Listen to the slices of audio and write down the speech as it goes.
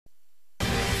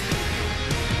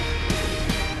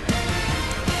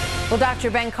Well,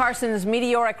 Dr. Ben Carson's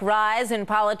meteoric rise in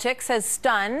politics has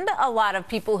stunned a lot of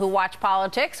people who watch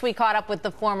politics. We caught up with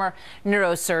the former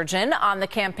neurosurgeon on the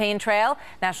campaign trail.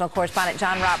 National correspondent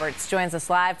John Roberts joins us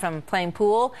live from playing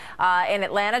pool in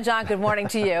Atlanta. John, good morning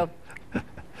to you.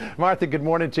 Martha, good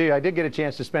morning to you. I did get a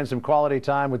chance to spend some quality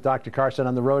time with Dr. Carson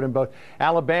on the road in both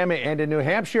Alabama and in New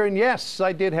Hampshire. And yes,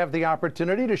 I did have the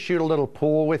opportunity to shoot a little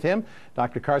pool with him.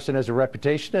 Dr. Carson has a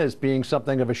reputation as being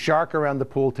something of a shark around the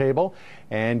pool table.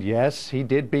 And yes, he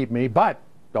did beat me, but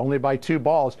only by 2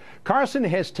 balls. Carson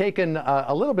has taken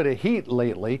a little bit of heat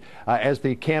lately as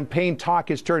the campaign talk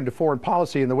has turned to foreign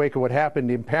policy in the wake of what happened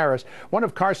in Paris. One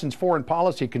of Carson's foreign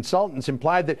policy consultants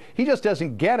implied that he just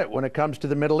doesn't get it when it comes to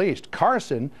the Middle East.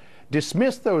 Carson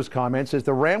dismissed those comments as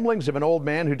the ramblings of an old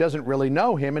man who doesn't really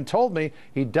know him and told me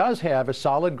he does have a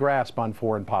solid grasp on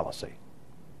foreign policy.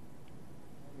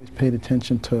 He's paid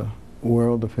attention to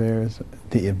world affairs,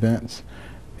 the events,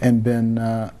 and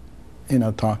been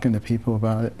talking to people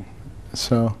about it.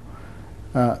 So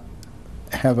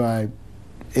have I,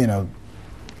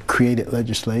 created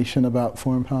legislation about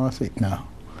foreign policy? No.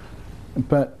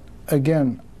 But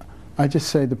again, I just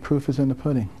say the proof is in the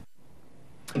pudding.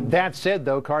 That said,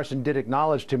 though, Carson did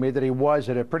acknowledge to me that he was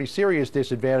at a pretty serious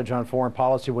disadvantage on foreign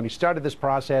policy when he started this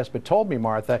process, but told me,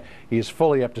 Martha, he is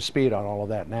fully up to speed on all of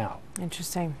that now.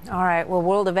 Interesting. All right. Well,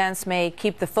 world events may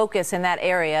keep the focus in that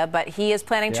area, but he is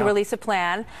planning to release a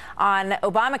plan on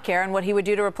Obamacare and what he would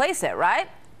do to replace it, right?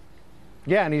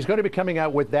 Yeah, and he's going to be coming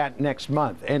out with that next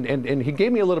month. And he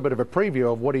gave me a little bit of a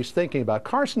preview of what he's thinking about.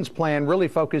 Carson's plan really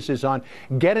focuses on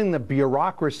getting the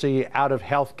bureaucracy out of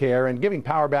health care and giving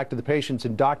power back to the patients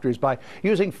and doctors by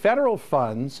using federal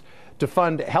funds to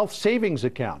fund health savings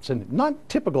accounts, and not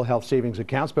typical health savings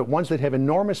accounts, but ones that have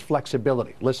enormous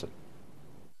flexibility. Listen.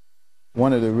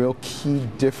 One of the real key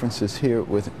differences here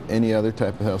with any other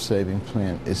type of health savings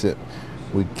plan is that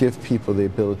we give people the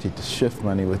ability to shift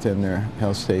money within their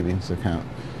health savings account,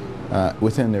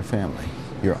 within their family,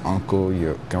 your uncle,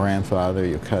 your grandfather,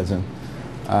 your cousin,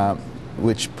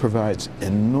 which provides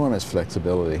enormous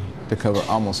flexibility to cover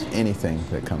almost anything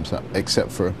that comes up,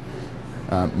 except for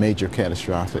major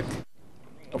catastrophic.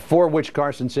 For which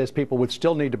Carson says people would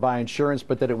still need to buy insurance,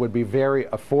 but that it would be very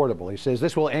affordable. He says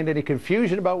this will end any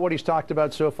confusion about what he's talked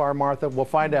about so far, Martha. We'll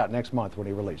find out next month when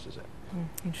he releases it.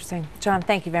 Interesting. John,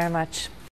 thank you very much.